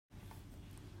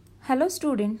Hello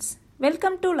students,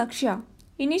 welcome to Laqshya,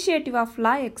 Initiative of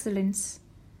Law Excellence.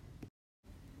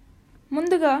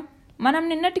 ముందుగా మనం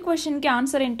నిన్నటి క్వశ్చన్కి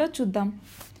ఆన్సర్ ఏంటో చూద్దాం.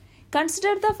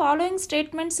 Consider the following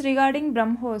statements regarding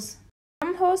BrahMos.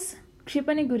 BrahMos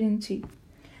క్షిపణి గురించి.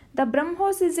 The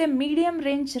BrahMos is a medium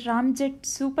range ramjet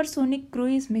supersonic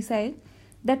cruise missile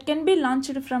that can be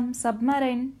launched from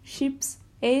submarine, ships,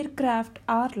 aircraft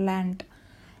or land.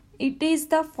 It is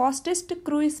the fastest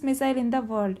cruise missile in the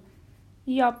world.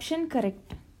 ఈ option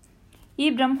correct. ఈ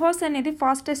బ్రహ్మోస్ అనేది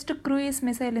fastest cruise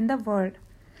missile in the world.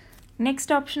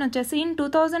 Next option వచ్చేసి in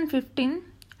 2015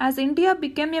 as India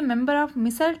became a member of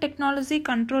missile technology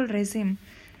control regime.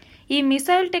 ఈ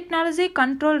missile technology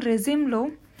control రెజిమ్లో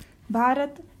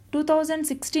Bharat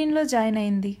 2016లో join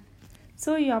అయింది.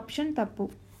 So ఈ option తప్పు.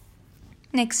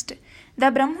 Next, the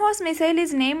BrahMos missile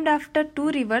is named after two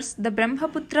reverse, the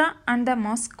Brahmaputra and the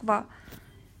Moskva.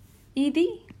 ఇది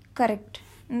correct.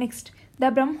 Next, the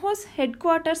BrahMos head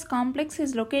quarters complex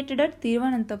is located at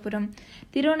Thiruvananthapuram.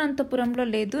 తిరువనంతపురంలో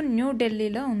లేదు,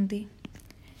 న్యూఢిల్లీలో ఉంది.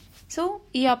 So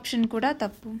ఈ option కూడా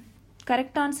తప్పు.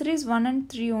 Correct answer is 1 and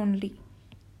 3 only.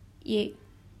 ఏ.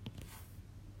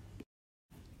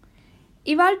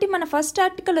 ఇవాల్టి మన ఫస్ట్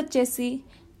ఆర్టికల్ వచ్చేసి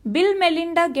బిల్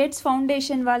మెలిండా గేట్స్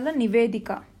ఫౌండేషన్ వాళ్ళ నివేదిక.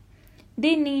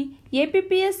 దీన్ని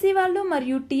ఏపీపీఎస్సి వాళ్ళు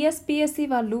మరియు టీఎస్పీఎస్సి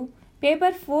వాళ్ళు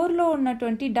పేపర్ 4లో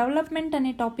ఉన్నటువంటి డెవలప్మెంట్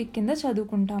అనే టాపిక్ కింద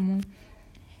చదువుకుంటాము.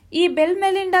 ఈ బిల్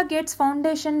మెలిండా గేట్స్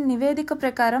ఫౌండేషన్ నివేదిక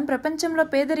ప్రకారం ప్రపంచంలో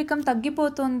పేదరికం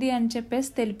తగ్గిపోతోంది అని చెప్పేసి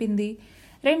తెలిపింది.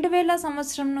 2000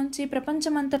 సంవత్సరం నుంచి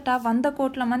ప్రపంచమంతటా 100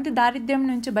 కోట్ల మంది దారిద్ర్యం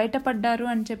నుంచి బయటపడ్డారు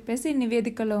అని చెప్పేసి ఈ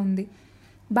నివేదికలో ఉంది.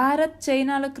 భారత్,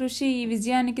 చైనాల కృషి ఈ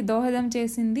విజయానికి దోహదం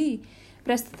చేసింది.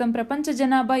 ప్రస్తుతం ప్రపంచ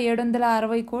జనాభా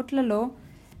 760 కోట్లలో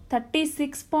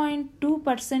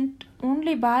 36.2%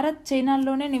 ఓన్లీ భారత్,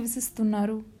 చైనాల్లోనే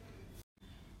నివసిస్తున్నారు.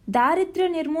 దారిద్ర్య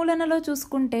నిర్మూలనలో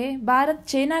చూసుకుంటే భారత్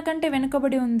చైనా కంటే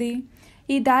వెనుకబడి ఉంది.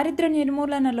 ఈ దారిద్ర్య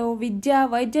నిర్మూలనలో విద్య,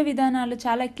 వైద్య విధానాలు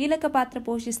చాలా కీలక పాత్ర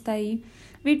పోషిస్తాయి.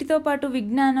 వీటితో పాటు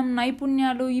విజ్ఞానం,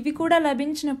 నైపుణ్యాలు ఇవి కూడా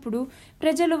లభించినప్పుడు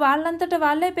ప్రజలు వాళ్ళంతటా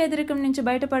వాళ్ళే పేదరికం నుంచి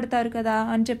బయటపడతారు కదా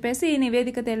అని చెప్పేసి ఈ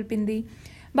నివేదిక తెలిపింది.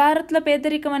 భారత్లో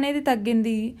పేదరికం అనేది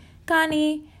తగ్గింది, కానీ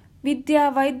విద్య,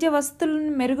 వైద్య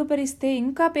వస్తువులను మెరుగుపరిస్తే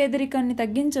ఇంకా పేదరికాన్ని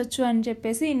తగ్గించవచ్చు అని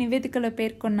చెప్పేసి ఈ నివేదికలో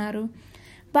పేర్కొన్నారు.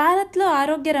 భారత్లో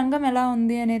ఆరోగ్య రంగం ఎలా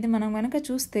ఉంది అనేది మనం కనుక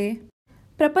చూస్తే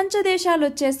ప్రపంచ దేశాలు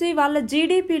వచ్చేసి వాళ్ళ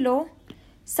జీడిపిలో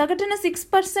సగటున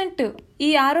 6% ఈ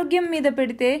ఆరోగ్యం మీద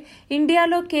పెడితే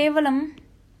ఇండియాలో కేవలం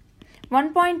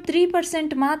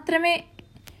 1.3% మాత్రమే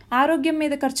ఆరోగ్యం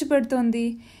మీద ఖర్చు పెడుతోంది.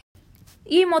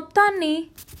 ఈ మొత్తాన్ని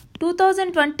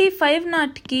 2025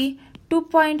 నాటికి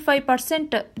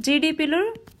 2.5% జీడిపిలో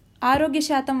ఆరోగ్య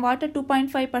శాతం వాటా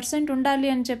 2.5% ఉండాలి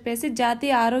అని చెప్పేసి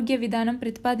జాతీయ ఆరోగ్య విధానం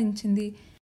ప్రతిపాదించింది.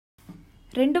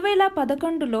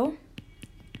 2011లో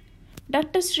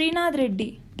డాక్టర్ శ్రీనాథ్ రెడ్డి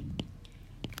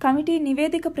కమిటీ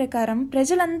నివేదిక ప్రకారం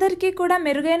ప్రజలందరికీ కూడా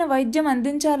మెరుగైన వైద్యం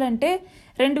అందించాలంటే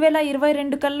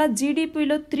 2022 కల్లా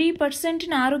జీడిపిలో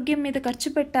 3%ని ఆరోగ్యం మీద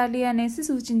ఖర్చు పెట్టాలి అనేసి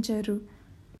సూచించారు.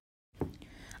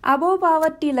 అబోవ్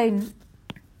పావర్టీ లైన్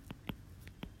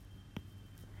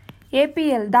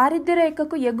ఏపీఎల్ దారిద్ర్య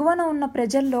రేఖకు ఎగువన ఉన్న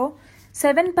ప్రజల్లో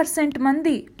 7%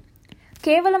 మంది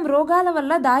కేవలం రోగాల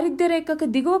వల్ల దారిద్ర్య రేఖకు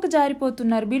దిగువకు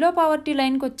జారిపోతున్నారు, బిలో పావర్టీ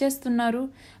లైన్కి వచ్చేస్తున్నారు.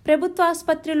 ప్రభుత్వ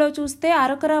ఆసుపత్రిలో చూస్తే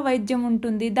అరకొర వైద్యం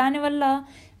ఉంటుంది. దానివల్ల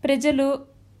ప్రజలు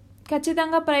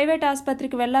ఖచ్చితంగా ప్రైవేట్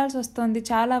ఆసుపత్రికి వెళ్లాల్సి వస్తుంది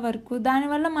చాలా వరకు.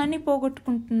 దానివల్ల మనీ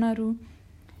పోగొట్టుకుంటున్నారు.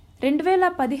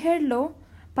 2017లో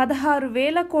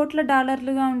 $16,000 కోట్ల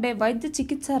ఉండే వైద్య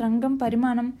చికిత్స రంగం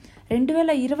పరిమాణం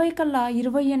 2020 కల్లా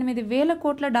 $28,000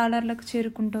 కోట్ల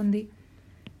చేరుకుంటోంది.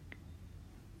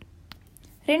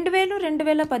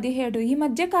 2000-2017 ఈ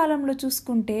మధ్య కాలంలో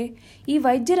చూసుకుంటే ఈ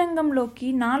వైద్య రంగంలోకి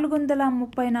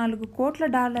 $434 కోట్ల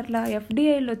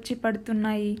ఎఫ్డిఐలు వచ్చి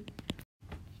పడుతున్నాయి.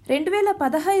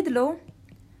 2015లో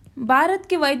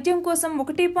భారత్కి వైద్యం కోసం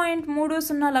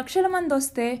 1.30 లక్షల మంది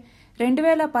వస్తే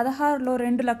 2016లో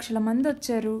 2 లక్షల మంది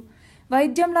వచ్చారు.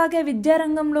 వైద్యంలాగే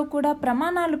విద్యారంగంలో కూడా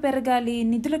ప్రమాణాలు పెరగాలి,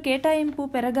 నిధుల కేటాయింపు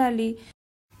పెరగాలి.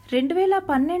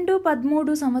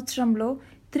 2012-13 సంవత్సరంలో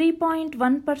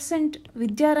 3.1%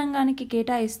 విద్యారంగానికి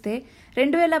కేటాయిస్తే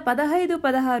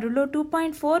 2015-16లో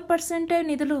 2.4%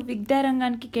 నిధులు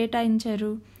విద్యారంగానికి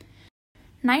కేటాయించారు.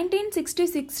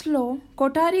 1966లో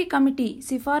కొఠారీ కమిటీ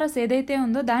సిఫారసు ఏదైతే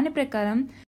ఉందో దాని ప్రకారం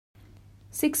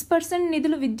 6%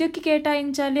 నిధులు విద్యకి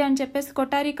కేటాయించాలి అని చెప్పేసి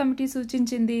కొఠారీ కమిటీ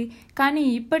సూచించింది. కానీ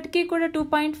ఇప్పటికీ కూడా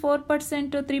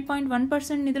 2.4%,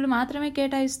 3.1% నిధులు మాత్రమే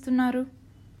కేటాయిస్తున్నారు.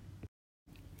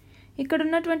 ఇక్కడ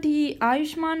ఉన్నటువంటి ఈ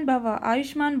ఆయుష్మాన్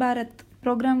భారత్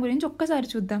ప్రోగ్రాం గురించి ఒక్కసారి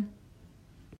చూద్దాం.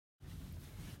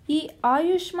 ఈ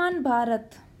ఆయుష్మాన్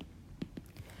భారత్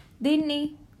దీన్ని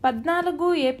 14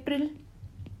 ఏప్రిల్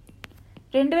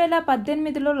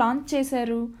 2018లో లాంచ్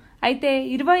చేశారు. అయితే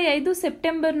 25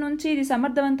 సెప్టెంబర్ నుంచి ఇది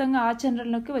సమర్థవంతంగా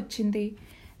ఆచరణలోకి వచ్చింది.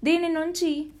 దీని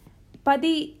నుంచి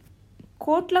 10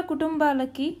 కోట్ల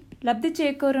కుటుంబాలకి లబ్ధి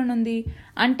చేకూరనుంది.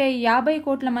 అంటే 50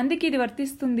 కోట్ల మందికి ఇది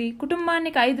వర్తిస్తుంది.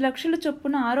 కుటుంబానికి 5 లక్షల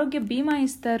చొప్పున ఆరోగ్య బీమా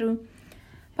ఇస్తారు.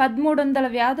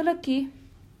 1300 వ్యాధులకి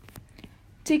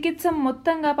చికిత్స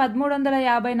మొత్తంగా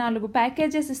 1354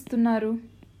 ప్యాకేజెస్ ఇస్తున్నారు.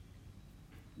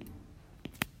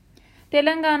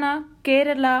 తెలంగాణ,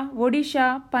 కేరళ, ఒడిషా,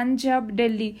 పంజాబ్,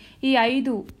 ఢిల్లీ ఈ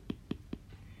 5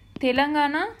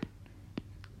 తెలంగాణ,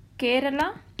 కేరళ,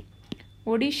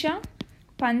 ఒడిషా,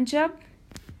 పంజాబ్,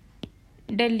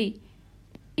 ఢిల్లీ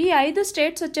ఈ 5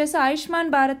 స్టేట్స్ వచ్చేసి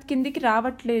ఆయుష్మాన్ భారత్ కిందికి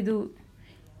రావట్లేదు.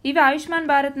 ఇవి ఆయుష్మాన్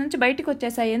భారత్ నుంచి బయటకు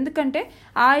వచ్చేసాయి. ఎందుకంటే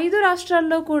ఆ 5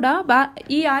 రాష్ట్రాల్లో కూడా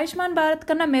ఈ ఆయుష్మాన్ భారత్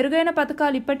కన్నా మెరుగైన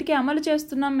పథకాలు ఇప్పటికే అమలు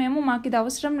చేస్తున్నాం మేము, మాకు ఇది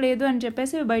అవసరం లేదు అని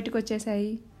చెప్పేసి ఇవి బయటకు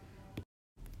వచ్చేసాయి.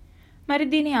 మరి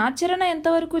దీని ఆచరణ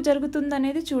ఎంతవరకు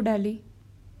జరుగుతుందనేది చూడాలి.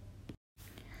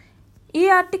 ఈ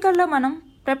ఆర్టికల్లో మనం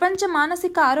ప్రపంచ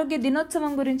మానసిక ఆరోగ్య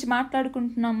దినోత్సవం గురించి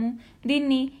మాట్లాడుకుంటున్నాము.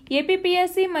 దీన్ని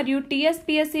ఏపీపీఎస్సి మరియు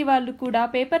టీఎస్పీఎస్సి వాళ్ళు కూడా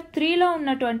పేపర్ 3లో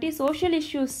ఉన్నటువంటి సోషల్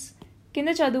ఇష్యూస్ కింద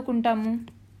చదువుకుంటాము.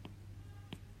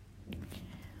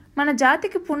 మన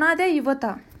జాతికి పునాదే యువత.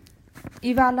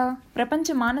 ఇవాళ ప్రపంచ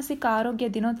మానసిక ఆరోగ్య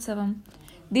దినోత్సవం.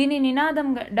 దీని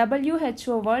నినాదంగా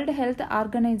WHO వరల్డ్ హెల్త్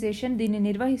ఆర్గనైజేషన్ దీన్ని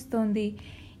నిర్వహిస్తోంది.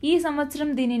 ఈ సంవత్సరం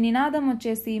దీని నినాదం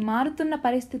వచ్చేసి మారుతున్న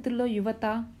పరిస్థితుల్లో యువత,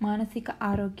 మానసిక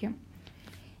ఆరోగ్యం.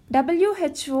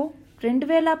 WHO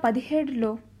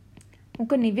 2017లో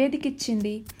ఒక నివేదిక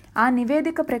ఇచ్చింది. ఆ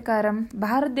నివేదిక ప్రకారం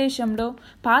భారతదేశంలో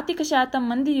 25%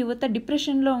 మంది యువత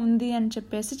డిప్రెషన్లో ఉంది అని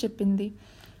చెప్పేసి చెప్పింది.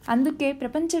 అందుకే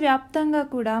ప్రపంచవ్యాప్తంగా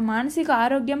కూడా మానసిక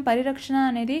ఆరోగ్యం పరిరక్షణ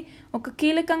అనేది ఒక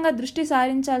కీలకంగా దృష్టి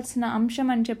సారించాల్సిన అంశం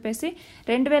అని చెప్పేసి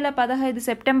 2015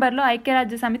 సెప్టెంబర్లో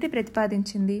ఐక్యరాజ్య సమితి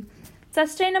ప్రతిపాదించింది.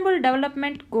 సస్టైనబుల్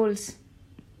డెవలప్మెంట్ గోల్స్,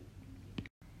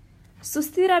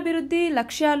 సుస్థిర అభివృద్ధి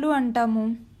లక్ష్యాలు అంటాము.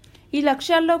 ఈ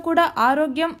లక్ష్యాల్లో కూడా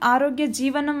ఆరోగ్యం, ఆరోగ్య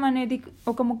జీవనం అనేది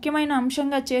ఒక ముఖ్యమైన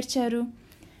అంశంగా చేర్చారు.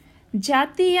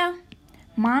 జాతీయ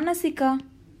మానసిక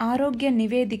ఆరోగ్య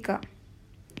నివేదిక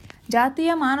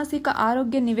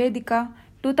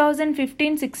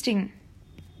 2015-16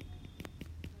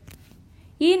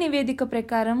 ఈ నివేదిక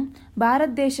ప్రకారం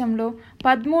భారతదేశంలో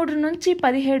 13 నుంచి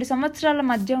 17 సంవత్సరాల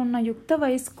మధ్య ఉన్న యుక్త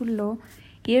వయస్కుల్లో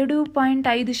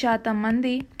 7.5%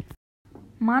 మంది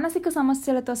మానసిక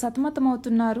సమస్యలతో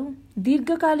సతమతమవుతున్నారు.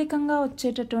 దీర్ఘకాలికంగా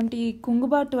వచ్చేటటువంటి ఈ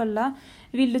కుంగుబాటు వల్ల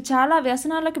వీళ్ళు చాలా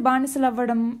వ్యసనాలకు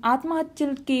బానిసలవ్వడం,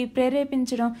 ఆత్మహత్యలకి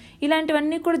ప్రేరేపించడం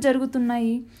ఇలాంటివన్నీ కూడా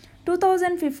జరుగుతున్నాయి.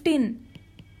 2015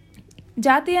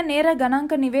 జాతీయ నేర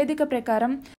గణాంక నివేదిక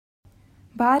ప్రకారం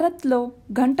భారత్లో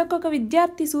గంటకొక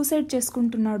విద్యార్థి సూసైడ్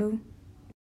చేసుకుంటున్నాడు.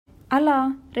 అలా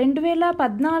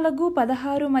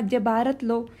 2014-16 మధ్య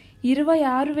భారత్లో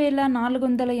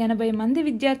 26,480 మంది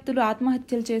విద్యార్థులు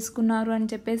ఆత్మహత్యలు చేసుకున్నారు అని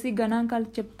చెప్పేసి గణాంకాలు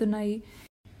చెప్తున్నాయి.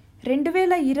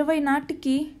 2020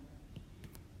 నాటికి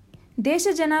దేశ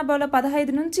జనాభాలో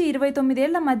 15 నుంచి 29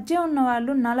 ఏళ్ల మధ్య ఉన్న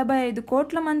వాళ్ళు 45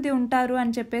 కోట్ల మంది ఉంటారు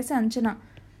అని చెప్పేసి అంచనా.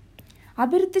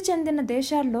 అభివృద్ధి చెందిన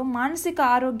దేశాల్లో మానసిక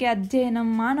ఆరోగ్య అధ్యయనం,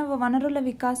 మానవ వనరుల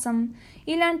వికాసం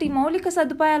ఇలాంటి మౌలిక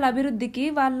సదుపాయాల అభివృద్ధికి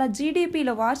వాళ్ళ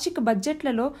జీడిపిలో వార్షిక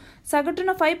బడ్జెట్లలో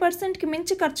సగటున 5%కి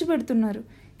మించి ఖర్చు పెడుతున్నారు.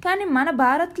 కానీ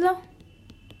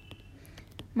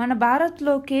మన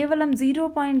భారత్లో కేవలం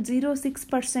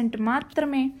 0.06%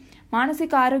 మాత్రమే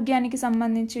మానసిక ఆరోగ్యానికి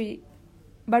సంబంధించి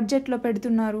బడ్జెట్లో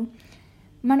పెడుతున్నారు.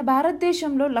 మన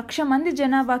భారతదేశంలో 1,00,000 మంది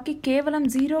జనాభాకి కేవలం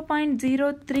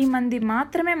 0.03 మంది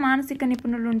మాత్రమే మానసిక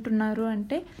నిపుణులు ఉంటున్నారు.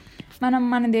 అంటే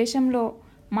మన దేశంలో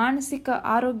మానసిక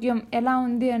ఆరోగ్యం ఎలా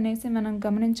ఉంది అనేసి మనం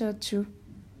గమనించవచ్చు.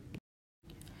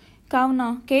 కావున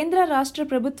కేంద్ర రాష్ట్ర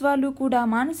ప్రభుత్వాలు కూడా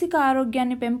మానసిక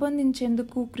ఆరోగ్యాన్ని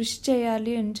పెంపొందించేందుకు కృషి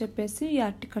చేయాలి అని చెప్పేసి ఈ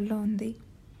ఆర్టికల్లో ఉంది.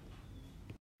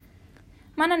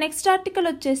 మన నెక్స్ట్ ఆర్టికల్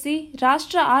వచ్చేసి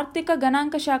రాష్ట్ర ఆర్థిక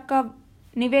గణాంక శాఖ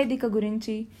నివేదిక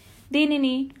గురించి.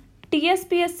 దీనిని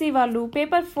TSPSC వాళ్ళు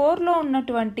పేపర్ 4లో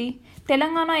ఉన్నటువంటి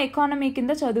తెలంగాణ ఎకానమీ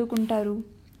కింద చదువుకుంటారు.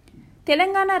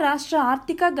 తెలంగాణ రాష్ట్ర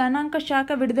ఆర్థిక గణాంక శాఖ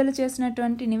విడుదల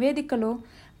చేసినటువంటి నివేదికలో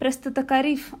ప్రస్తుత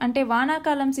ఖరీఫ్ అంటే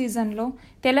వానాకాలం సీజన్లో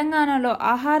తెలంగాణలో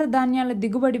ఆహార ధాన్యాల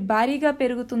దిగుబడి భారీగా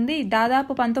పెరుగుతుంది,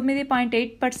 దాదాపు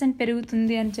 19.8%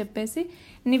 పెరుగుతుంది అని చెప్పేసి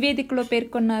నివేదికలో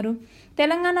పేర్కొన్నారు.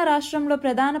 తెలంగాణ రాష్ట్రంలో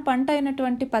ప్రధాన పంట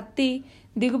అయినటువంటి పత్తి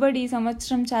దిగుబడి ఈ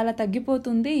సంవత్సరం చాలా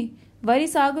తగ్గిపోతుంది. వరి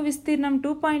సాగు విస్తీర్ణం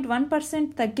 2.1%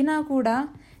 తగ్గినా కూడా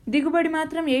దిగుబడి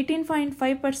మాత్రం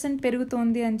 18.5%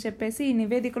 పెరుగుతోంది అని చెప్పేసి ఈ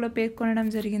నివేదికలో పేర్కొనడం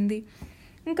జరిగింది.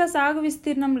 ఇంకా సాగు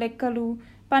విస్తీర్ణం లెక్కలు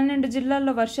 12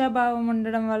 జిల్లాల్లో వర్షాభావం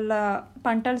ఉండడం వల్ల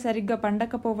పంటలు సరిగ్గా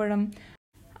పండకపోవడం,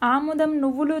 ఆముదం,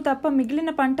 నువ్వులు తప్ప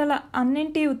మిగిలిన పంటల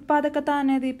అన్నింటి ఉత్పాదకత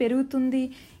అనేది పెరుగుతుంది.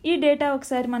 ఈ డేటా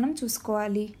ఒకసారి మనం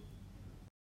చూసుకోవాలి.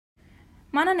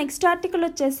 మన నెక్స్ట్ ఆర్టికల్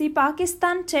వచ్చేసి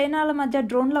పాకిస్తాన్, చైనాల మధ్య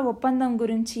డ్రోన్ల ఒప్పందం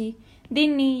గురించి.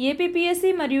 దీన్ని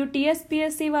ఏపీపీఎస్సీ మరియు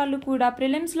టీఎస్పీఎస్సీ వాళ్ళు కూడా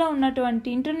ప్రిలిమ్స్లో ఉన్నటువంటి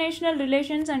ఇంటర్నేషనల్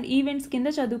రిలేషన్స్ అండ్ ఈవెంట్స్ కింద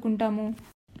చదువుకుంటాము.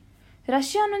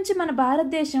 రష్యా నుంచి మన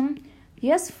భారతదేశం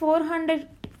S-400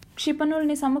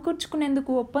 క్షిపణుల్ని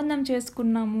సమకూర్చుకునేందుకు ఒప్పందం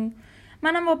చేసుకున్నాము.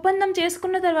 మనం ఒప్పందం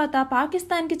చేసుకున్న తర్వాత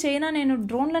పాకిస్తాన్కి చైనా నేను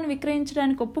డ్రోన్లను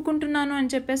విక్రయించడానికి ఒప్పుకుంటున్నాను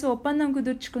అని చెప్పేసి ఒప్పందం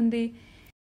కుదుర్చుకుంది.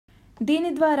 దీని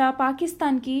ద్వారా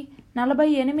పాకిస్తాన్కి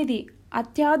 48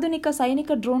 అత్యాధునిక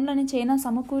సైనిక డ్రోన్లని చైనా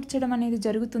సమకూర్చడం అనేది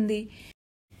జరుగుతుంది.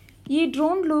 ఈ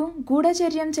డ్రోన్లు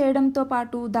గూఢచర్యం చేయడంతో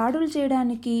పాటు దాడులు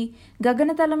చేయడానికి,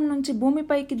 గగనతలం నుంచి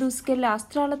భూమిపైకి దూసుకెళ్లే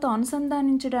అస్త్రాలతో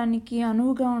అనుసంధానించడానికి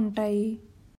అనువుగా ఉంటాయి.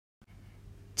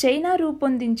 చైనా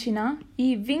రూపొందించిన ఈ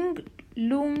వింగ్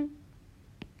లూంగ్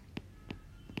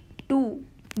 2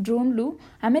 డ్రోన్లు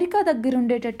అమెరికా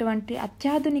దగ్గరుండేటటువంటి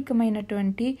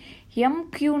అత్యాధునికమైనటువంటి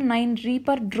MQ-9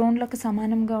 రీపర్ డ్రోన్లకు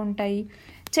సమానంగా ఉంటాయి.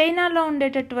 చైనాలో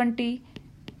ఉండేటటువంటి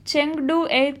చెంగ్డు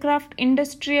ఎయిర్క్రాఫ్ట్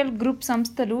ఇండస్ట్రియల్ గ్రూప్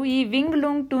సంస్థలు ఈ వింగ్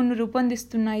లూంగ్ 2ను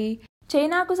రూపొందిస్తున్నాయి.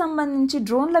 చైనాకు సంబంధించి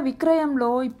డ్రోన్ల విక్రయంలో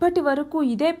ఇప్పటి వరకు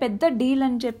ఇదే పెద్ద డీల్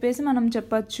అని చెప్పేసి మనం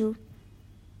చెప్పచ్చు.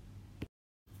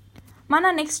 మన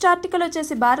నెక్స్ట్ ఆర్టికల్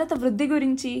వచ్చేసి భారత వృద్ధి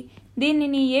గురించి.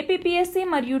 దీనిని ఏపీపీఎస్సీ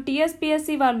మరియు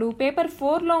టీఎస్పీఎస్సీ వాళ్ళు పేపర్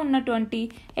 4లో ఉన్నటువంటి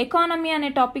ఎకానమీ అనే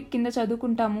టాపిక్ కింద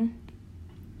చదువుకుంటాము.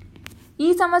 ఈ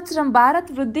సంవత్సరం భారత్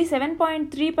వృద్ధి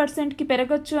 7.3%కి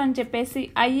పెరగొచ్చు అని చెప్పేసి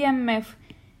IMF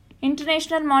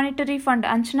ఇంటర్నేషనల్ మానిటరీ ఫండ్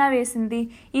అంచనా వేసింది.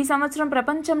 ఈ సంవత్సరం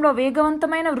ప్రపంచంలో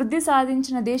వేగవంతమైన వృద్ధి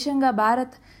సాధించిన దేశంగా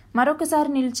భారత్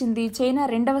మరొకసారి నిలిచింది. చైనా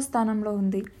 2వ స్థానంలో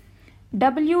ఉంది.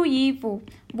 WEO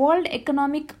వరల్డ్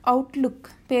ఎకనామిక్ అవుట్లుక్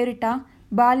పేరిట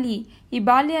బాలి, ఈ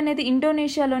బాలి అనేది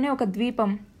ఇండోనేషియాలోని ఒక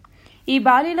ద్వీపం. ఈ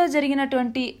బాలిలో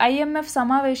జరిగినటువంటి IMF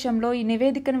సమావేశంలో ఈ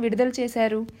నివేదికను విడుదల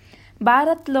చేశారు.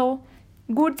 భారత్లో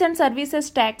goods and services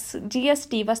tax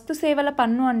GST వస్తు సేవల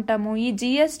పన్ను అంటాము. ఈ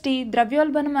GST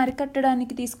ద్రవ్యోల్బణం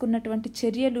అరికట్టడానికి తీసుకున్నటువంటి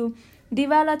చర్యలు,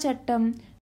 దివాలా చట్టం,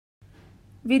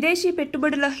 విదేశీ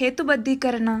పెట్టుబడుల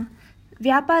హేతుబద్ధీకరణ,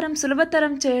 వ్యాపారం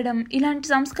సులభతరం చేయడం, ఇలాంటి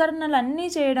సంస్కరణలు అన్నీ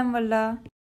చేయడం వల్ల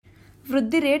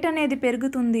వృద్ధి రేట్ అనేది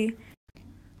పెరుగుతుంది.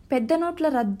 పెద్ద నోట్ల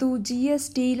రద్దు,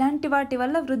 GST ఇలాంటి వాటి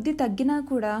వల్ల వృద్ధి తగ్గినా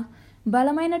కూడా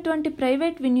బలమైనటువంటి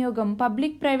ప్రైవేట్ వినియోగం,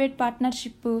 పబ్లిక్ ప్రైవేట్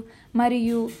పార్ట్నర్షిప్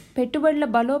మరియు పెట్టుబడుల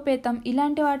బలోపేతం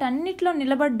ఇలాంటి వాటి అన్నిట్లో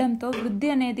నిలబడడంతో వృద్ధి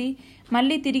అనేది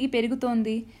మళ్ళీ తిరిగి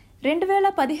పెరుగుతోంది.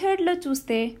 2017లో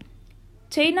చూస్తే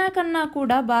చైనా కన్నా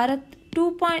కూడా భారత్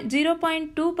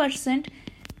 0.2%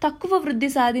 తక్కువ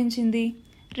వృద్ధి సాధించింది.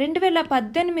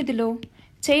 2018లో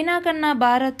చైనా కన్నా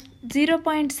భారత్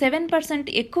 0.7%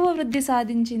 ఎక్కువ వృద్ధి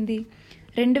సాధించింది.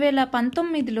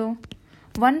 2019లో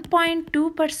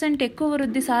 1.2% ఎక్కువ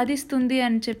వృద్ధి సాధిస్తుంది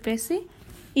అని చెప్పేసి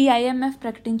ఈ IMF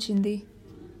ప్రకటించింది.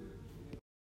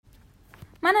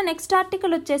 మన నెక్స్ట్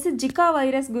ఆర్టికల్ వచ్చేసి జికా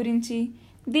వైరస్ గురించి.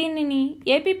 దీనిని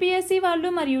ఏపీపీఎస్సీ వాళ్ళు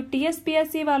మరియు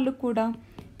టీఎస్పీఎస్సీ వాళ్ళు కూడా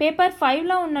పేపర్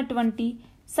 5లో ఉన్నటువంటి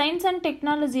సైన్స్ అండ్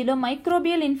టెక్నాలజీలో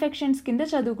మైక్రోబియల్ ఇన్ఫెక్షన్స్ కింద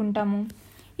చదువుకుంటాము.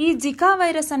 ఈ జికా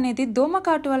వైరస్ అనేది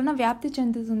దోమకాటు వలన వ్యాప్తి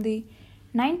చెందుతుంది.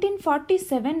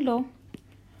 1947లో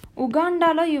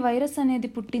ఉగాండాలో ఈ వైరస్ అనేది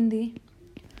పుట్టింది.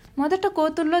 మొదట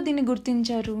కోతుల్లో దీన్ని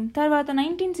గుర్తించారు. తర్వాత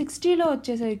 1960లో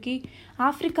వచ్చేసరికి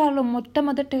ఆఫ్రికాలో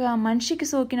మొట్టమొదటిగా మనిషికి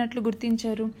సోకినట్లు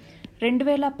గుర్తించారు.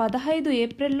 2015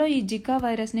 ఏప్రిల్లో ఈ జికా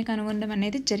వైరస్ని కనుగొనడం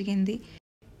అనేది జరిగింది.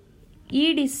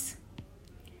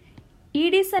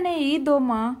 ఈడిస్ అనే ఈ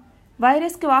దోమ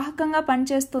వైరస్కి వాహకంగా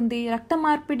పనిచేస్తుంది. రక్త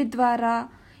మార్పిడి ద్వారా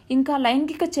ఇంకా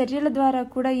లైంగిక చర్యల ద్వారా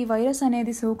కూడా ఈ వైరస్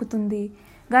అనేది సోకుతుంది.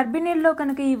 గర్భిణీల్లో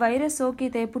కనుక ఈ వైరస్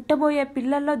సోకితే పుట్టబోయే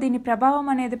పిల్లల్లో దీని ప్రభావం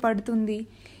అనేది పడుతుంది.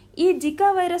 ఈ జికా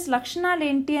వైరస్ లక్షణాలు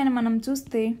ఏంటి అని మనం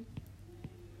చూస్తే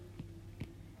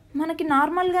మనకి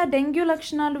నార్మల్గా డెంగ్యూ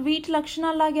లక్షణాలు వీటి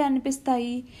లక్షణాలాగే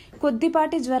అనిపిస్తాయి.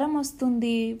 కొద్దిపాటి జ్వరం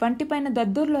వస్తుంది, వంటిపైన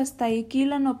దద్దుర్లు వస్తాయి,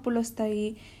 కీళ్ళ నొప్పులు వస్తాయి,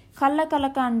 కళ్ళ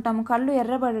కలక అంటాము, కళ్ళు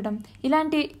ఎర్రబడడం,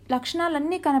 ఇలాంటి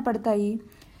లక్షణాలన్నీ కనపడతాయి.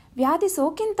 వ్యాధి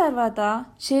సోకిన తర్వాత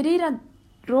శరీర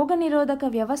రోగనిరోధక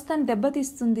వ్యవస్థను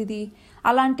దెబ్బతీస్తుంది. ఇది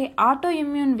అలాంటి ఆటో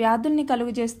ఇమ్యూన్ వ్యాధుల్ని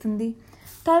కలుగజేస్తుంది.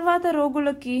 తర్వాత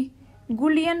రోగులకి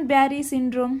గులియన్ బ్యారీ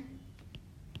సిండ్రోమ్,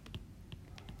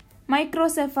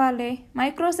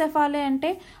 మైక్రోసెఫాలే అంటే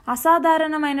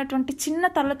అసాధారణమైనటువంటి చిన్న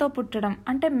తలతో పుట్టడం,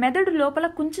 అంటే మెదడు లోపల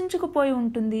కుంచుకుపోయి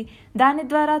ఉంటుంది. దాని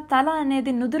ద్వారా తల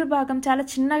అనేది నుదురు భాగం చాలా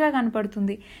చిన్నగా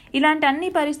కనపడుతుంది. ఇలాంటి అన్ని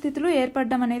పరిస్థితులు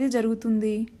ఏర్పడడం అనేది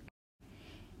జరుగుతుంది.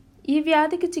 ఈ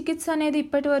వ్యాధికి చికిత్స అనేది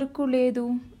ఇప్పటి వరకు లేదు.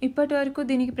 ఇప్పటి వరకు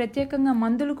దీనికి ప్రత్యేకంగా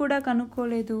మందులు కూడా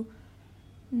కనుక్కోలేదు.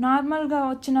 నార్మల్గా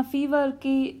వచ్చిన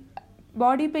ఫీవర్కి,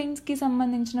 బాడీ పెయిన్స్కి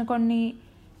సంబంధించిన కొన్ని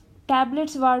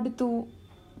ట్యాబ్లెట్స్ వాడుతూ,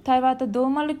 తర్వాత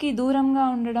దోమలకి దూరంగా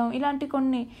ఉండడం, ఇలాంటి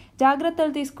కొన్ని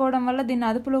జాగ్రత్తలు తీసుకోవడం వల్ల దీన్ని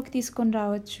అదుపులోకి తీసుకొని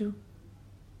రావచ్చు.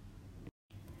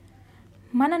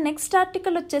 మన నెక్స్ట్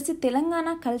ఆర్టికల్ వచ్చేసి తెలంగాణ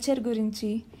కల్చర్ గురించి.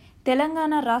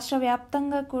 తెలంగాణ రాష్ట్ర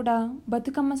వ్యాప్తంగా కూడా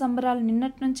బతుకమ్మ సంబరాలు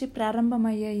నిన్నటి నుంచి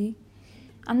ప్రారంభమయ్యాయి.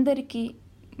 అందరికీ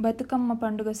బతుకమ్మ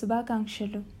పండుగ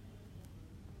శుభాకాంక్షలు.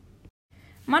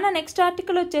 మన నెక్స్ట్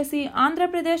ఆర్టికల్ వచ్చేసి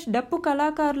ఆంధ్రప్రదేశ్ డప్పు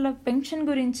కళాకారుల పెన్షన్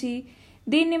గురించి.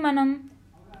 దీన్ని మనం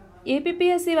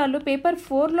ఏపీపీఎస్సీ వాళ్ళు పేపర్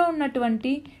 4లో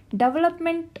ఉన్నటువంటి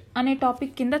డెవలప్మెంట్ అనే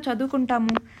టాపిక్ కింద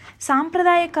చదువుకుంటాము.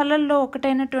 సాంప్రదాయ కళల్లో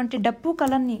ఒకటైనటువంటి డప్పు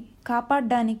కళని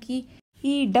కాపాడడానికి,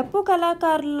 ఈ డప్పు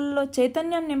కళాకారులలో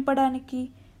చైతన్యం నింపడానికి,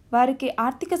 వారికి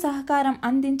ఆర్థిక సహకారం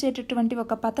అందించేటటువంటి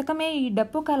ఒక పథకమే ఈ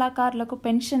డప్పు కళాకారులకు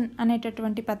పెన్షన్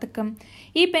అనేటటువంటి పథకం.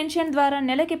 ఈ పెన్షన్ ద్వారా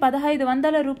నెలకి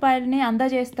 1500 రూపాయలని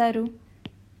అందజేస్తారు.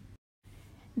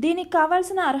 దీనికి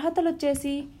కావాల్సిన అర్హతలు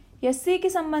వచ్చేసి ఎస్సీకి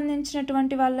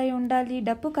సంబంధించినటువంటి వాళ్ళై ఉండాలి,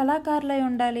 డప్పు కళాకారులై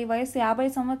ఉండాలి, వయసు 50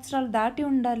 సంవత్సరాలు దాటి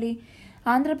ఉండాలి,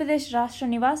 ఆంధ్రప్రదేశ్ రాష్ట్ర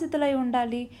నివాసితులై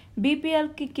ఉండాలి,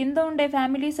 బీపీఎల్కి కింద ఉండే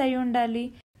ఫ్యామిలీస్ అయి ఉండాలి.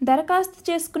 దరఖాస్తు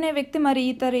చేసుకునే వ్యక్తి మరి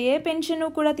ఇతర ఏ పెన్షన్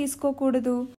కూడా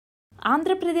తీసుకోకూడదు.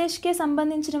 ఆంధ్రప్రదేశ్కే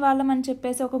సంబంధించిన వాళ్ళమని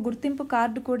చెప్పేసి ఒక గుర్తింపు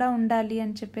కార్డు కూడా ఉండాలి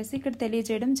అని చెప్పేసి ఇక్కడ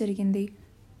తెలియజేయడం జరిగింది.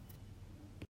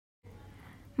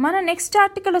 మన నెక్స్ట్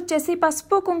ఆర్టికల్ వచ్చేసి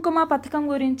పసుపు కుంకుమ పథకం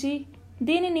గురించి.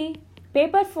 దీనిని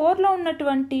పేపర్ 4లో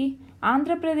ఉన్నటువంటి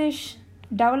ఆంధ్రప్రదేశ్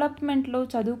డెవలప్మెంట్లో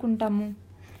చదువుకుంటాము.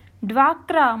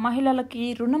 డ్వాక్రా మహిళలకి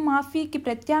రుణమాఫీకి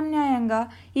ప్రత్యామ్నాయంగా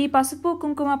ఈ పసుపు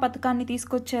కుంకుమ పథకాన్ని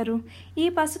తీసుకొచ్చారు. ఈ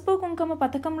పసుపు కుంకుమ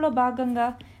పథకంలో భాగంగా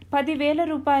 10,000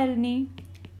 రూపాయలని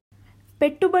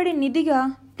పెట్టుబడి నిధిగా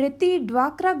ప్రతి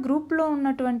డ్వాక్రా గ్రూప్లో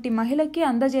ఉన్నటువంటి మహిళకి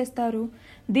అందజేస్తారు.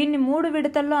 దీన్ని 3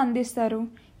 విడతల్లో అందిస్తారు.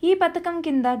 ఈ పథకం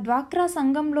కింద డ్వాక్రా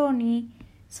సంఘంలోని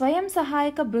స్వయం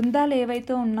సహాయక బృందాలు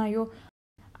ఏవైతే ఉన్నాయో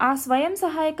ఆ స్వయం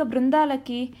సహాయక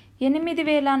బృందాలకి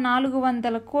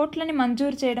 8,400 కోట్లని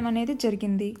మంజూరు చేయడం అనేది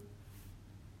జరిగింది.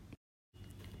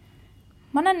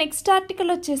 మన నెక్స్ట్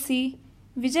ఆర్టికల్ వచ్చేసి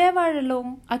విజయవాడలో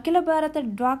అఖిల భారత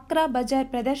డ్వాక్రా బజార్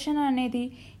ప్రదర్శన అనేది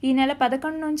ఈ నెల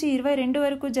 11 నుంచి 22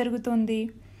 వరకు జరుగుతుంది.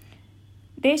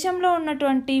 దేశంలో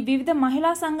ఉన్నటువంటి వివిధ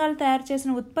మహిళా సంఘాలు తయారు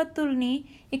చేసిన ఉత్పత్తుల్ని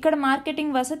ఇక్కడ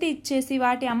మార్కెటింగ్ వసతి ఇచ్చేసి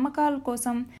వాటి అమ్మకాల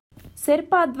కోసం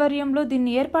సెర్ప ఆధ్వర్యంలో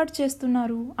దీన్ని ఏర్పాటు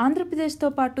చేస్తున్నారు. ఆంధ్రప్రదేశ్తో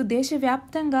పాటు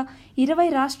దేశవ్యాప్తంగా 20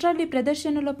 రాష్ట్రాలు ఈ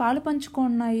ప్రదర్శనలో పాలు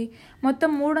పంచుకున్నాయి.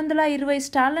 మొత్తం 320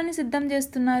 స్టాళ్లని సిద్ధం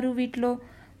చేస్తున్నారు. వీటిలో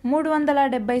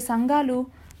 370 సంఘాలు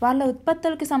వాళ్ళ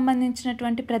ఉత్పత్తులకు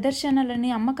సంబంధించినటువంటి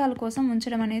ప్రదర్శనలని అమ్మకాల కోసం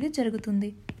ఉంచడం అనేది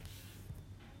జరుగుతుంది.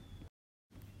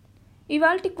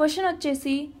 ఇవాల్టి క్వశ్చన్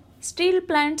వచ్చేసి స్టీల్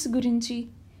ప్లాంట్స్ గురించి.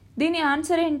 దీని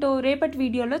ఆన్సర్ ఏంటో రేపటి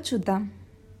వీడియోలో చూద్దాం.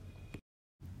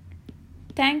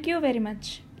 Thank you very much.